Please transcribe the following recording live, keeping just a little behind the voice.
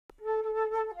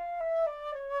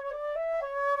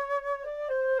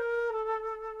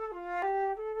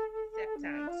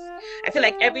I feel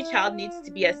like every child needs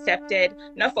to be accepted,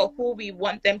 not for who we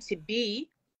want them to be,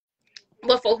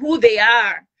 but for who they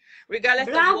are, regardless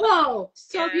of what. Bravo!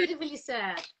 So Yeah. beautifully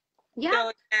said. Yeah,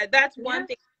 So that's one yeah.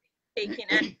 thing taking.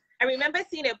 And I remember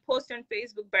seeing a post on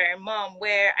Facebook by her mom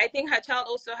where I think her child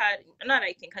also had, not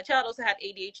I think, her child also had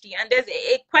ADHD. And there's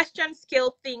a question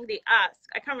skill thing they ask.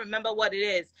 I can't remember what it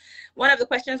is. One of the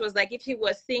questions was like if he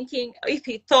was thinking, if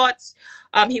he thought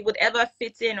he would ever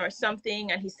fit in or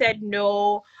something. And he said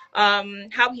no.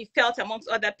 How he felt amongst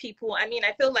other people. I mean,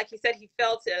 I feel like he said he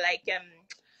felt like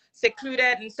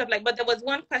secluded and stuff like, but there was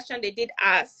one question they did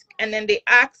ask, and then they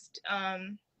asked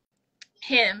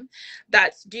him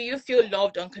that, do you feel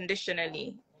loved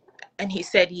unconditionally? And he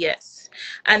said yes.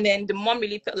 And then the mom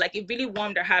really felt like it really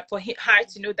warmed her heart for her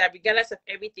to know that regardless of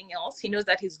everything else, he knows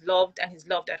that he's loved and he's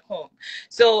loved at home.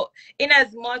 So in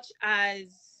as much as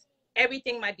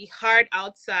everything might be hard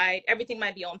outside, everything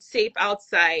might be unsafe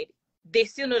outside, they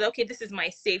still know that, okay, this is my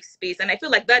safe space. And I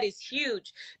feel like that is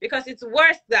huge, because it's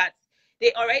worse that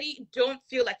they already don't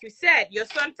feel, like you said, your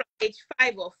son from age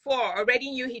 5 or 4 already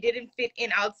knew he didn't fit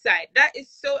in outside. That is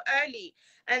so early.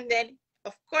 And then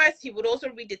of course, he would also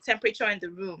read the temperature in the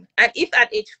room. And if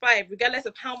at age 5, regardless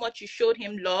of how much you showed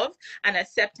him love and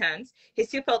acceptance, he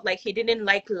still felt like he didn't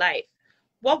like life,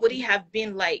 what would he have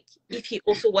been like if he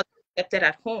also was accepted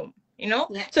at home? You know?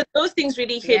 Yeah. So those things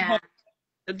really hit home.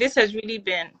 So this has really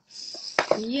been.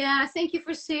 Yeah, thank you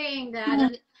for saying that.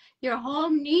 And your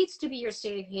home needs to be your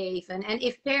safe haven. And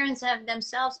if parents have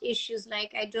themselves issues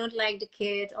like, I don't like the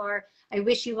kid, or I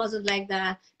wish he wasn't like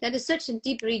that, that is such a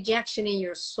deep rejection in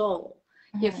your soul.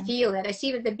 You feel it. I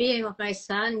see with the being of my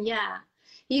son. Yeah.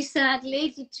 He said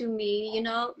lately to me, you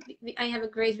know, I have a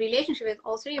great relationship with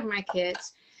all 3 of my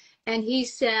kids. And he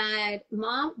said,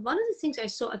 Mom, one of the things I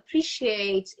so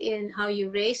appreciate in how you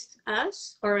raised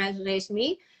us, or has raised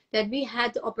me, that we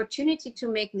had the opportunity to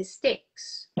make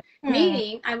mistakes.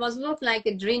 Meaning, I was not like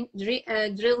a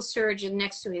drill sergeant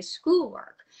next to his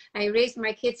schoolwork. I raised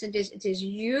my kids, and it is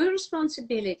your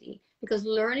responsibility, because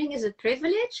learning is a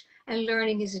privilege and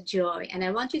learning is a joy. And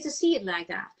I want you to see it like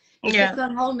that. If you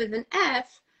come home with an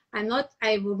F,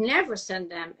 I would never send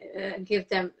them, give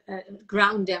them,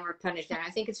 ground them or punish them.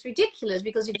 I think it's ridiculous,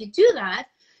 because if you do that,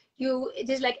 it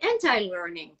is like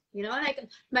anti-learning, you know. Like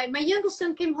my youngest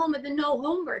son came home with a no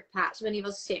homework pass when he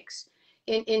was 6.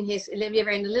 We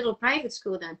were in a little private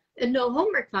school then, a no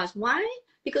homework pass. Why?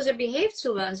 Because I behaved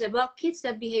so well. I said, well, kids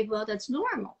that behave well, that's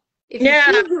normal. If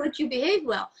you feel good, you behave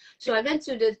well. So I went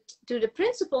to the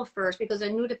principal first, because I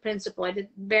knew the principal. I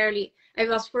wanted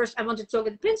to talk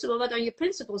with the principal. What are your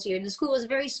principals here? The school was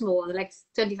very small, like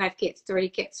 25 kids, 30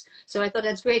 kids. So I thought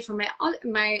that's great for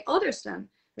my other son,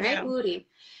 right, Uri.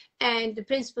 And the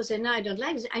principal said, no, I don't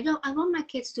like this. I want my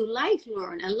kids to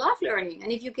learn and love learning.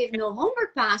 And if you give no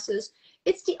homework passes,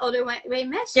 it's the other way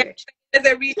message. There's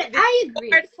a reason. I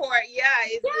agree. For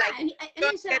it. Like, and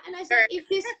I said, if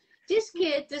this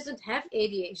kid doesn't have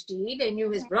ADHD, they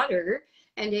knew his brother,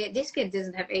 and this kid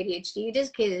doesn't have ADHD. This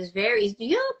kid is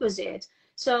the opposite.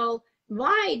 So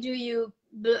why do you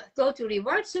go to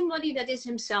reward somebody that is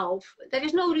himself? There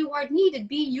is no reward needed.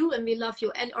 Be you and we love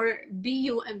you, or be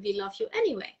you and we love you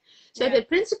anyway. So the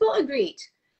principal agreed.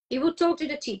 He would talk to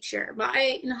the teacher. But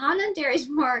in Holland, there is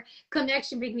more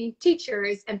connection between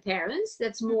teachers and parents.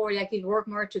 That's more like we work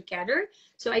more together.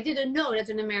 So I didn't know that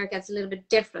in America it's a little bit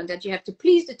different, that you have to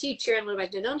please the teacher, and otherwise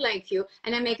they don't like you.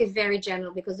 And I make it very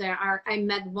general, because I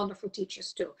met wonderful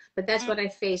teachers too. But that's what I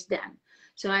faced then.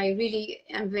 So I really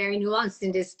am very nuanced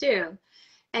in this too.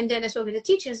 And then I spoke with the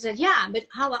teacher and said, yeah, but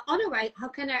how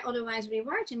can I otherwise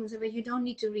reward him? And said, well, you don't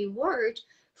need to reward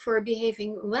for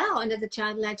behaving well, and that the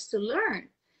child likes to learn.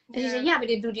 And he said, yeah, but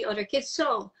they do the other kids.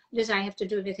 So does I have to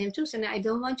do it with him too? So I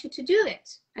don't want you to do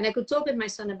it. And I could talk with my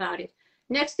son about it.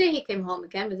 Next day he came home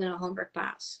again with a homework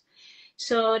pass.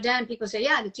 So then people say,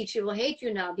 yeah, the teacher will hate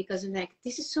you now, because I'm like,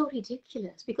 this is so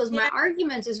ridiculous, because my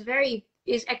argument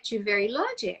is actually very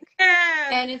logic.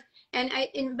 And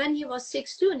when he was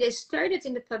 6 too, and they started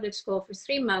in the public school for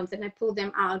 3 months, and I pulled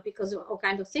them out because of all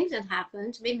kinds of things that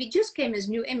happened. I mean, we just came as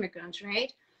new immigrants,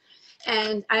 right?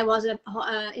 And I was in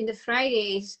the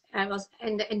Fridays, I was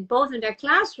in both of their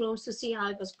classrooms to see how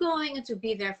it was going and to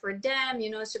be there for them, you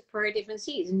know, supportive and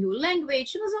see a new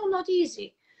language. It was all not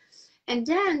easy. And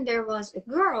then there was a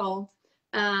girl,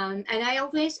 and I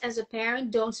always, as a parent,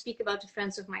 don't speak about the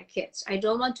friends of my kids. I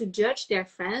don't want to judge their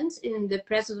friends in the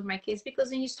presence of my kids,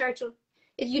 because then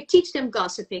you teach them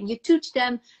gossiping, you teach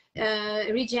them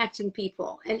rejecting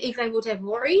people. And if I would have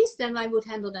worries, then I would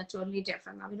handle that totally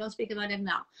different. Now, we don't speak about it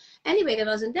now. Anyway, there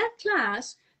was in that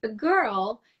class a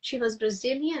girl. She was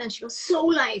Brazilian, and she was so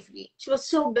lively. She was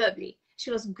so bubbly.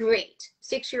 She was great,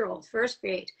 6-year-old, first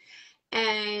grade.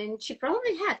 And she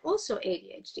probably had also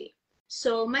ADHD.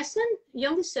 So my son,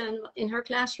 youngest son, in her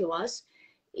class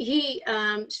he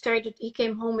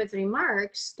came home with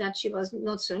remarks that she was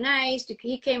not so nice.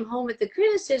 He came home with the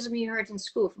criticism he heard in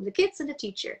school from the kids and the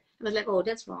teacher. I was like, oh,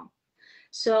 that's wrong.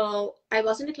 So I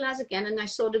was in the class again, and I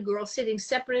saw the girl sitting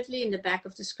separately in the back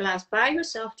of this class by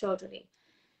herself totally.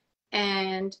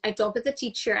 And I talked with the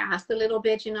teacher, asked a little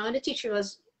bit, and the teacher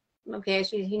was, okay,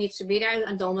 so he needs to be there.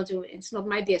 I don't want to, it's not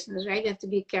my business, right? You have to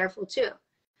be careful too.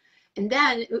 And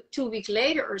then 2 weeks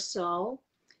later or so,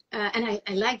 and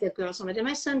I like that girl so much. And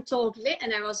my son told,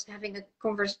 and I was having a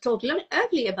conversation, talked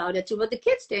ugly about it to what the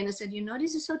kids did. And I said,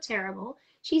 this is so terrible.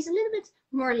 She's a little bit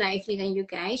more lively than you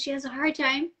guys. She has a hard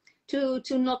time to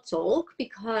not talk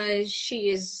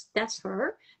because that's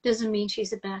her. Doesn't mean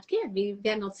she's a bad kid. We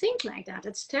cannot think like that.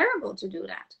 It's terrible to do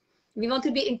that. We want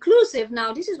to be inclusive.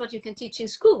 Now, this is what you can teach in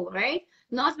school, right?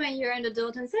 Not when you're an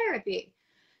adult in therapy.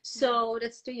 So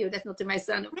that's to you. That's not to my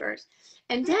son, of course.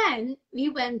 And then we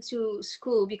went to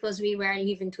school because we were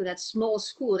leaving to that small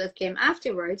school that came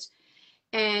afterwards.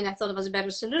 And I thought it was a better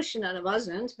solution, and it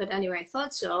wasn't. But anyway, I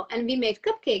thought so. And we made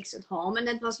cupcakes at home. And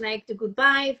that was like the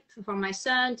goodbye from my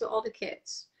son to all the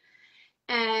kids.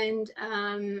 And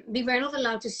we were not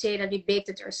allowed to say that we baked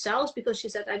it ourselves because she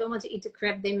said, I don't want to eat the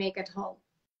crap they make at home.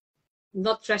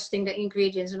 Not trusting the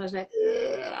ingredients. And I was like,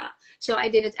 ugh. So I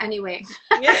did it anyway.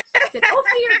 Yeah. Said,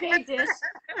 here, bake this.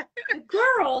 The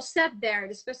girl sat there,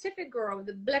 the specific girl with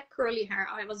the black curly hair.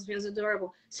 She was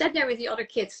adorable. Sat there with the other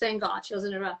kids. Thank God she was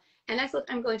in a row. And I thought,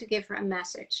 I'm going to give her a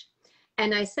message.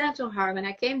 And I said to her when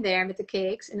I came there with the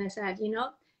cakes, and I said,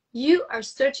 you are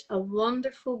such a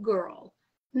wonderful girl.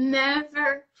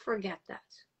 Never forget that.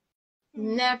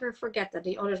 Never forget that.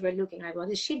 The others were looking like,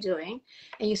 what is she doing?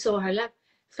 And you saw her lap.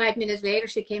 5 minutes later,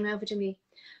 she came over to me.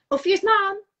 Ophir's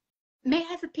mom, may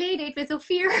I have a play date with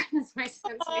Ophir? That's my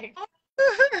son's name.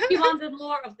 He wanted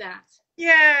more of that.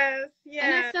 Yes, yes.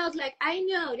 And I felt like, I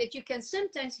know that you can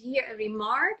sometimes hear a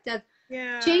remark that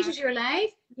changes your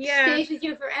life, stays with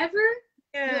you forever.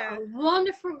 Yeah. You're a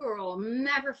wonderful girl.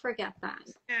 Never forget that.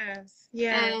 Yes,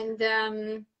 yes.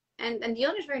 And the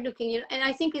others were looking, and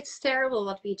I think it's terrible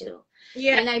what we do.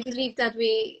 Yeah. And I believe that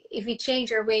if we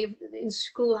change our way in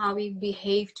school, how we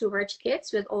behave towards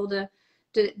kids with all the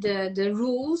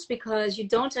rules, because you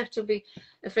don't have to be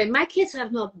afraid. My kids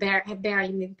have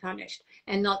barely been punished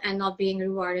and not being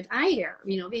rewarded either.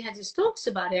 We had these talks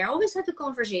about it. I always had the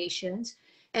conversations,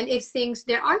 and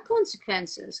there are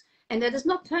consequences. And that is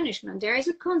not punishment. There is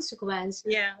a consequence.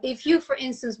 Yeah. If you, for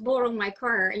instance, borrow my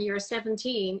car and you're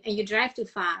 17 and you drive too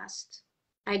fast,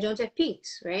 I don't have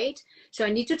peace, right? So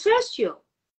I need to trust you.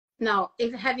 Now,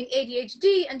 if having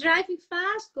ADHD and driving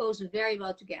fast goes very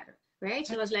well together, right?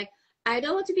 So I was like, I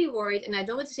don't want to be worried, and I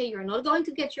don't want to say you're not going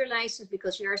to get your license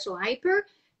because you're so hyper.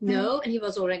 No, and he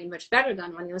was already much better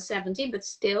than when he was 17, but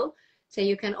still, so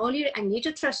I need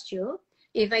to trust you.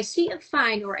 If I see a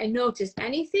fine or I notice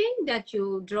anything that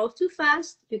you drove too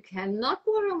fast, you cannot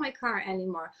borrow my car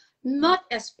anymore. Not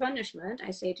as punishment,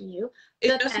 I say to you,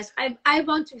 but as I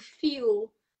want to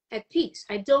feel at peace.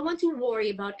 I don't want to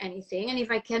worry about anything. And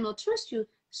if I cannot trust you,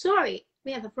 sorry,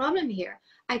 we have a problem here.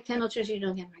 I cannot trust you,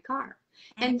 don't get my car.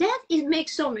 And that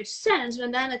makes so much sense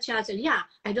when then a child says, yeah,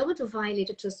 I don't want to violate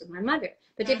the trust of my mother.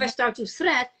 But if I start to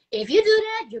threat, if you do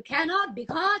that, you cannot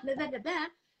because blah, blah, blah, blah,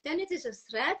 then it is a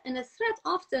threat, and a threat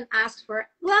often asks for,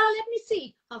 well, let me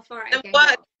see how far I can go.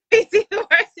 See the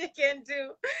worst you can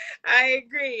do. I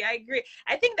agree.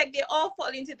 I think that they all fall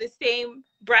into the same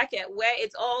bracket where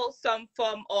it's all some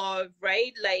form of,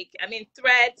 right?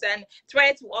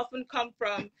 Threats will often come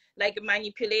from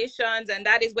manipulations, and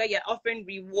that is where you're offering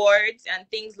rewards and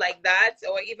things like that.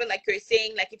 Or even like you're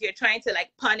saying, if you're trying to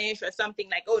punish or something,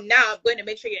 oh, now I'm going to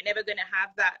make sure you're never going to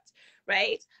have that.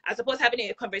 Right? As opposed to having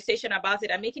a conversation about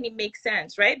it and making it make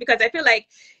sense, right? Because I feel like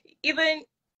even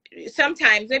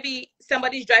sometimes maybe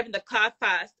somebody's driving the car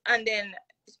fast, and then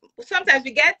sometimes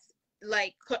we get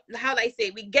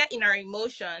we get in our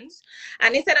emotions,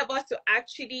 and instead of us to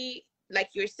actually,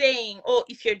 like you're saying, oh,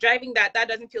 if you're driving that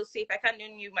doesn't feel safe, I can't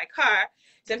loan you my car.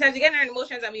 Sometimes we get in our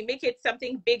emotions and we make it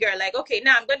something bigger, okay,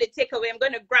 now I'm going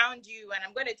to ground you, and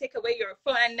I'm going to take away your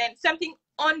phone, and then something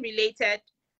unrelated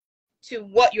to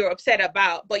what you're upset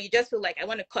about, but you just feel like, I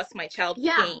want to cause my child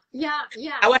pain.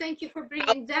 Thank you for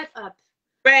bringing that up.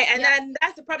 Right, and then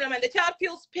that's the problem, and the child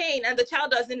feels pain, and the child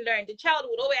doesn't learn. The child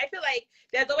would always, I feel like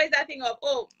there's always that thing of,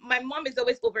 oh, my mom is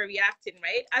always overreacting,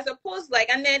 right? As opposed,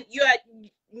 and then you are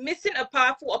missing a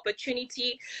powerful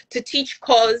opportunity to teach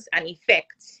cause and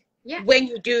effect when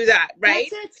you do that, right?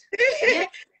 That's it.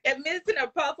 they're missing a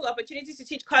powerful opportunity to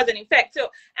teach cause and effect. So,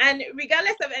 and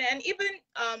regardless of, and even,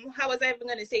 how was I even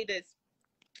going to say this?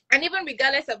 And even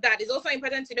regardless of that, it's also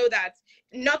important to know that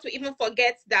not to even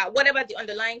forget that whatever the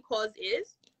underlying cause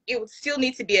is, it would still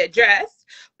need to be addressed.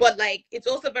 But like, it's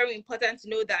also very important to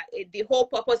know that the whole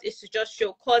purpose is to just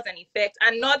show cause and effect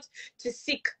and not to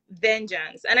seek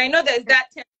vengeance. And I know there's that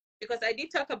tendency, because I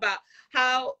did talk about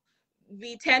how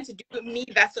we tend to do me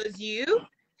versus you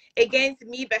against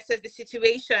me versus the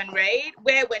situation, right?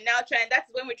 Where we're now trying, that's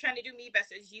when we're trying to do me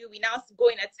versus you. We now go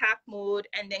in attack mode,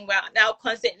 and then we're now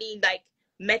constantly like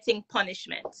meting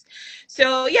punishments.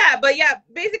 So yeah, but yeah,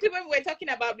 basically when we're talking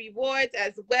about rewards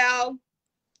as well,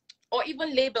 or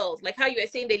even labels, like how you were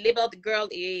saying they labeled the girl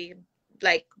a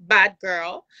like bad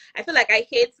girl. I feel like I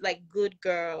hate like good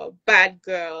girl, bad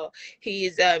girl. He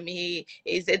is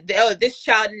oh, this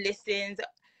child listens.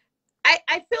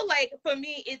 I feel like for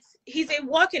me he's a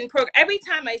work in progress. Every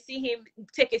time I see him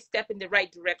take a step in the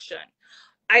right direction,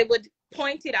 I would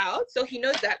point it out so he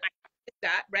knows that I did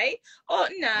that, right? Oh,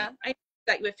 nah, I know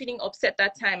that you were feeling upset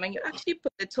that time and you actually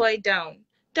put the toy down.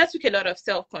 That took a lot of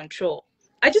self-control.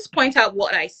 I just point out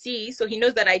what I see so he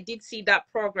knows that I did see that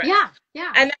progress.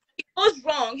 Yeah. And if he goes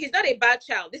wrong, he's not a bad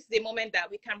child. This is a moment that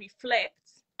we can reflect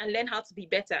and learn how to be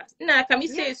better. Now, can we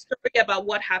say a story about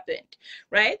what happened,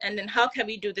 right? And then how can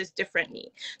we do this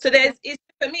differently? So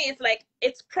for me, it's like,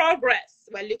 it's progress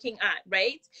we're looking at,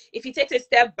 right? If he takes a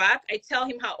step back, I tell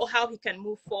him how he can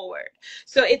move forward.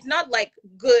 So it's not like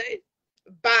good,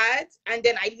 bad, and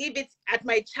then I leave it at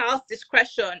my child's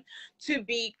discretion to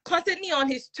be constantly on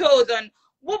his toes on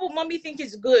what will mommy think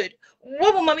is good,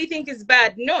 what will mommy think is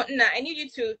bad. No, I need you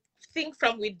to think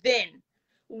from within.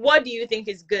 What do you think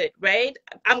is good, right?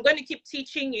 I'm going to keep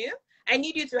teaching you. I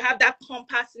need you to have that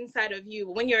compass inside of you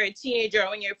when you're a teenager,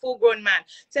 when you're a full-grown man,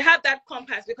 to have that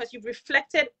compass, because you've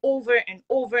reflected over and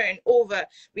over and over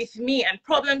with me and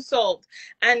problem solved.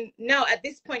 And now at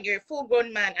this point, you're a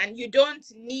full-grown man, and you don't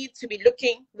need to be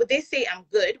looking, would they say I'm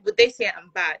good? Would they say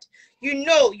I'm bad?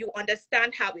 You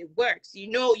understand how it works.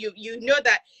 You know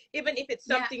that even if it's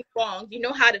something wrong, you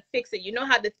know how to fix it. You know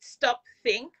how to stop,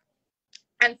 think,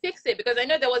 and fix it. Because I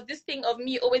know there was this thing of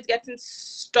me always getting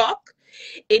stuck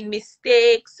in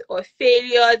mistakes or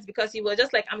failures, because he was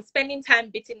just like, I'm spending time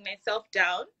beating myself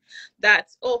down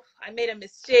that, oh, I made a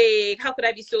mistake, how could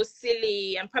I be so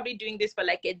silly, I'm probably doing this for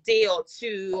like a day or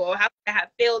two, or how could I have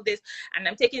failed this, and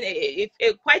I'm taking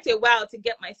quite a while to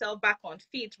get myself back on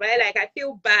feet, right? Like I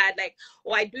feel bad, like,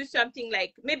 or I do something,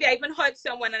 like maybe I even hurt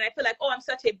someone and I feel like, oh, I'm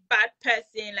such a bad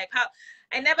person, like how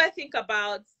I never think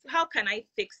about how can I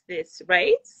fix this,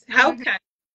 right? How can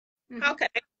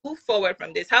I move forward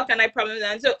from this? How can I problem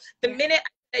that? And so the minute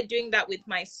I started doing that with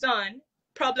my son,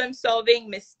 problem solving,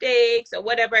 mistakes, or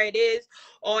whatever it is,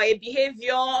 or a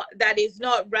behavior that is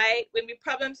not right, when we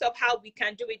problem solve how we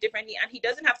can do it differently, and he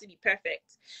doesn't have to be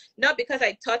perfect. Not because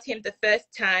I taught him the first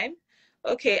time.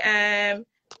 Okay,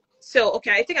 so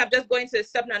okay, I think I'm just going to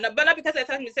stop now. No, but not because I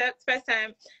taught him the first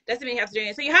time doesn't mean you have to do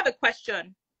it. So you have a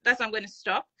question. That's why I'm going to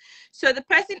stop. So the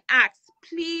person asks,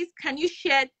 please, can you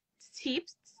share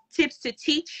tips to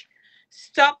teach,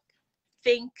 stop,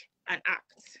 think, and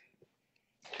act?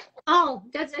 Oh,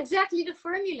 that's exactly the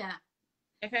formula.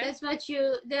 Okay. That's what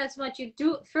you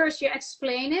do. First, you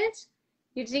explain it.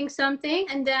 You think something,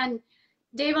 and then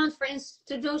they want, for instance,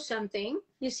 to do something.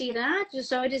 You see that?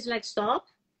 So it is like stop.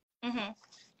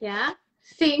 Yeah.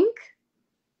 Think.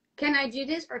 Can I do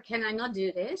this or can I not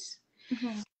do this?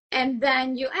 And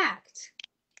then you act.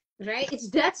 Right? It's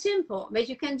that simple. But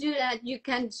you can do that. You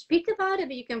can speak about it,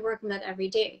 but you can work on that every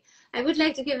day. I would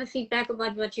like to give a feedback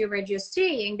about what you were just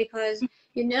saying, because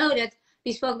you know that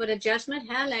we spoke about a judgment,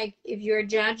 huh? Like if you're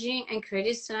judging and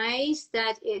criticize,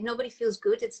 nobody feels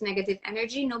good. It's negative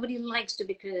energy. Nobody likes to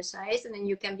be criticized, and then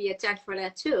you can be attacked for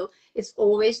that too. It's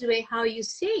always the way how you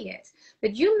say it.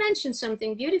 But you mentioned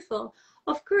something beautiful.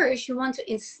 Of course, you want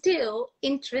to instill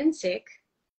intrinsic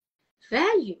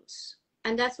values.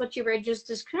 And that's what you were just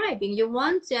describing. You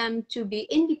want them to be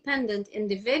independent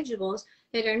individuals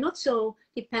that are not so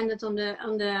dependent on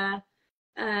the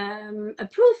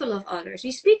approval of others.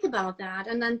 We speak about that,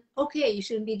 and then okay, you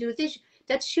shouldn't be doing this.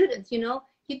 That shouldn't. You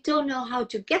don't know how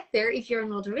to get there if you're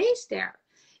not raised there.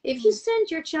 If you send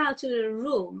your child to the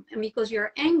room and because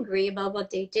you're angry about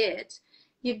what they did,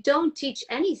 you don't teach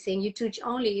anything. You teach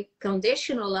only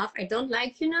conditional love. I don't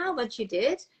like you now, what you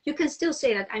did. You can still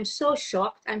say that I'm so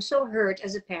shocked. I'm so hurt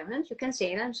as a parent. You can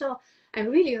say that I'm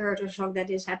really hurt or shocked that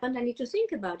this happened. I need to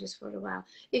think about this for a while.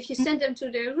 If you send them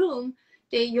to their room,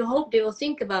 you hope they will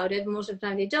think about it. Most of the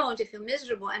time they don't. They feel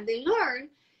miserable and they learn,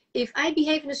 if I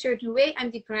behave in a certain way, I'm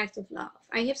deprived of love.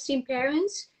 I have seen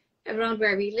parents around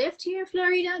where we lived here in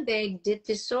Florida, they did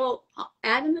this so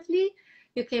adamantly.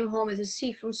 You came home with a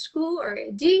C from school or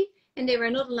a D, and they were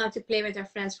not allowed to play with their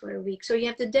friends for a week. So you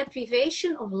have the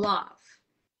deprivation of love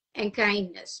and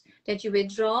kindness that you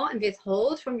withdraw and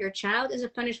withhold from your child as a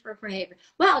punishment for behavior.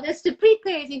 Well, that's the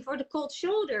pre-craving for the cold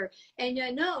shoulder. And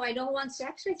you know, I don't want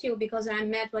sex with you because I'm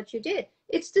mad what you did.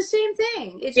 It's the same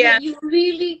thing. It's Yeah. what you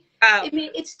really, Wow. I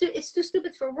mean, it's too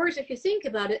stupid for words if you think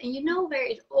about it. And you know where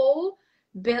it all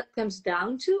comes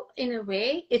down to, in a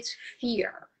way, it's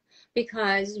fear.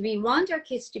 Because we want our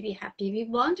kids to be happy. We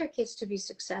want our kids to be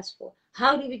successful.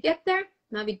 How do we get there?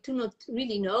 Now, we do not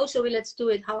really know, so let's do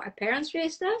it how our parents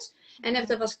raised us. And if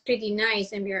that was pretty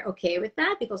nice and we're okay with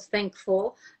that, because thank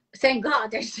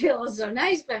God, there's still also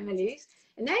nice families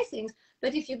and nice things.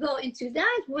 But if you go into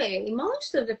that way,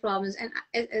 most of the problems, and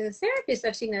as a therapist,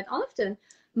 I've seen that often,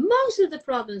 most of the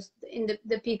problems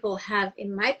the people have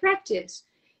in my practice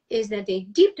is that they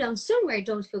deep down somewhere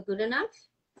don't feel good enough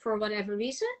for whatever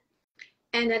reason.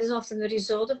 And that is often the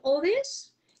result of all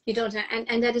this. You don't have,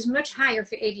 and that is much higher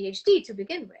for ADHD to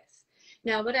begin with.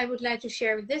 Now, what I would like to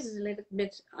share with this is a little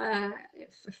bit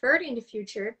further in the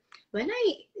future. When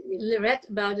I read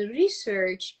about the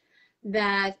research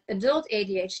that adult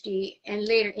ADHD and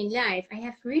later in life, I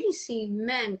have really seen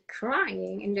men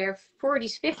crying in their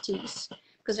 40s, 50s,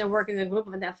 because I worked in a group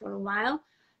with that for a while,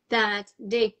 that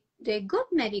they got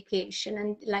medication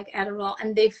and like Adderall,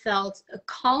 and they felt a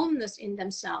calmness in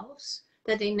themselves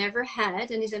that they never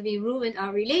had, and is that we ruined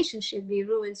our relationship. We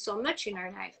ruined so much in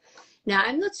our life. Now,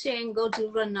 I'm not saying go to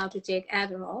run now to take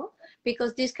Adderall,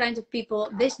 because these kinds of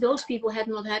people, those people had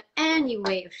not had any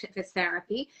way of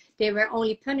therapy. They were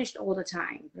only punished all the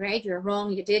time, right? You're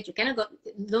wrong, you did, you cannot go,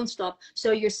 don't stop.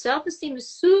 So your self-esteem is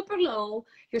super low,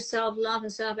 your self-love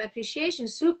and self-appreciation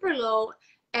super low,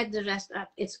 add the rest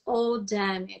up. It's all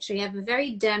damaged. So you have a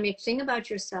very damaged thing about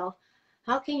yourself.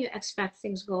 How can you expect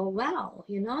things go well,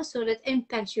 you know? So that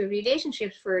impacts your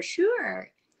relationships for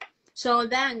sure. So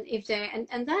then if they,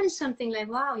 and that is something like,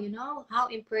 wow, you know, how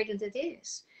important it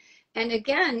is. And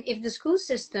again, if the school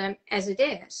system, as it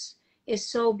is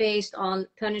so based on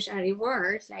punish and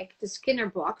reward, like the Skinner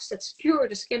box, that's pure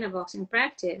the Skinner box in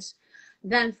practice,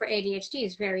 then for ADHD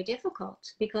it's very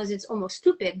difficult because it's almost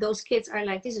stupid. Those kids are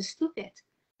like, this is stupid.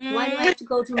 Why do I have to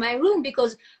go to my room?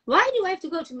 Because why do I have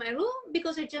to go to my room?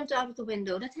 Because I jumped out of the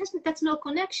window. That's no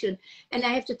connection. And I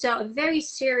have to tell a very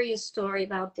serious story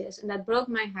about this, and that broke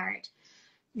my heart.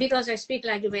 Because I speak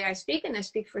like the way I speak, and I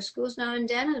speak for schools now and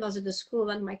then. It was at the school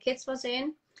when my kids was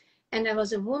in, and there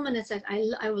was a woman that said,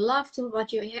 I would love to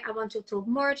what you hear. I want to talk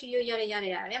more to you, yada yada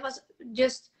yada. It was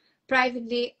just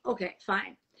privately, okay,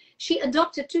 fine. She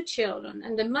adopted 2 children,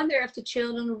 and the mother of the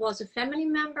children was a family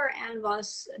member and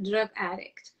was a drug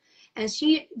addict. And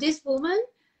this woman,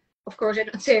 of course I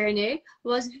don't say her name,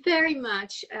 was very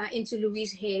much into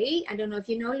Louise Hay. I don't know if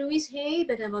you know Louise Hay,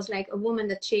 but it was like a woman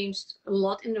that changed a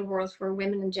lot in the world for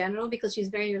women in general, because she's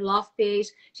very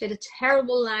love-based. She had a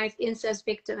terrible life, incest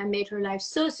victim, and made her life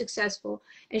so successful.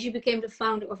 And she became the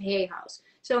founder of Hay House.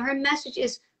 So her message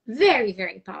is very,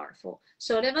 very powerful.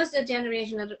 So that was the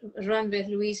generation that run with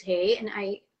Louise Hay, and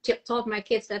I taught my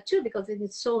kids that too, because it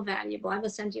is so valuable. I will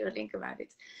send you a link about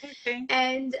it. Okay.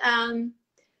 And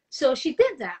so she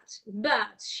did that,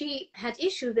 but she had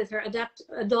issues with her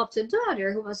adopted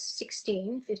daughter, who was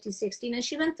 16, and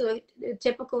she went to a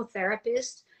typical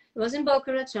therapist. It was in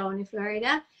Boca Raton in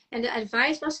Florida, and the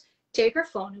advice was take her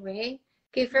phone away,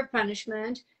 give her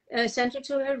punishment, send her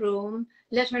to her room,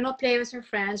 let her not play with her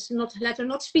friends, let her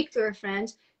not speak to her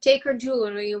friends, take her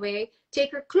jewelry away,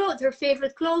 take her clothes, her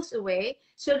favorite clothes away.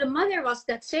 So the mother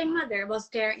that same mother was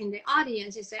there in the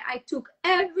audience and said, I took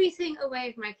everything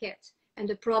away from my kids, and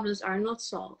the problems are not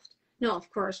solved. No, of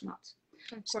course not.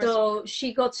 So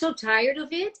she got so tired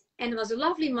of it, and was a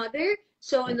lovely mother,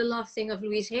 so in the love thing of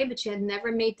Louise Hay, but she had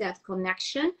never made that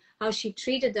connection, how she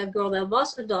treated that girl that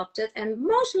was adopted, and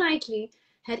most likely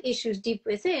had issues deep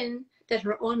within, that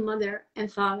her own mother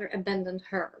and father abandoned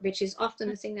her, which is often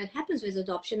a thing that happens with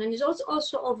adoption, and is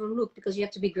also overlooked because you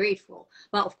have to be grateful.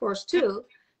 Well, of course, too,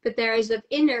 but there is that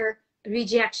inner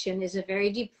rejection is a very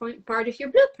deep part of your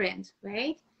blueprint,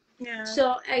 right? Yeah.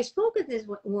 So I spoke with this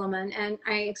woman, and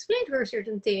I explained to her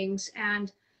certain things,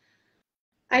 and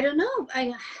I don't know,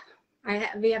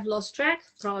 we have lost track,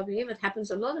 probably, but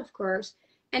happens a lot, of course.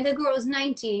 And the girl is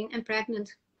 19 and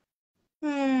pregnant.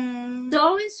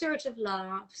 So in search of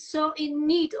love, so in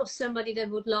need of somebody that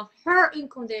would love her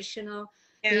unconditionally.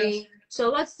 Yes.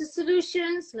 So what's the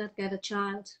solutions? Let's get a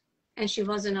child. And she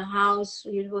was in a house,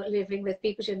 living with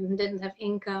people, she didn't have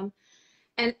income.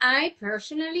 And I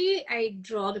personally, I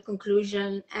draw the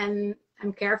conclusion, and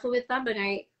I'm careful with that, but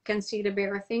I can see the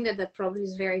bigger thing, that probably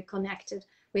is very connected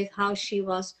with how she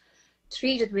was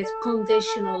treated with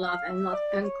conditional love and not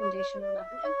unconditional love.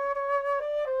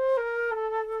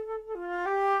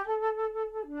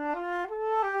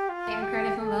 I'm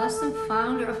Carla from Walsum,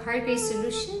 founder of Heart-Based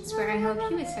Solutions, where I help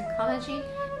you with psychology,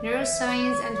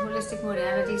 neuroscience, and holistic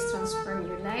modalities transform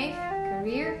your life,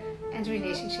 career, and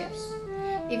relationships.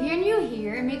 If you're new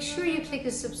here, make sure you click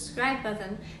the subscribe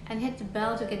button and hit the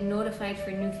bell to get notified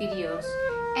for new videos.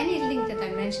 Any link that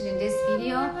I mentioned in this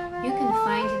video, you can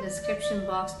find in the description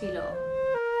box below.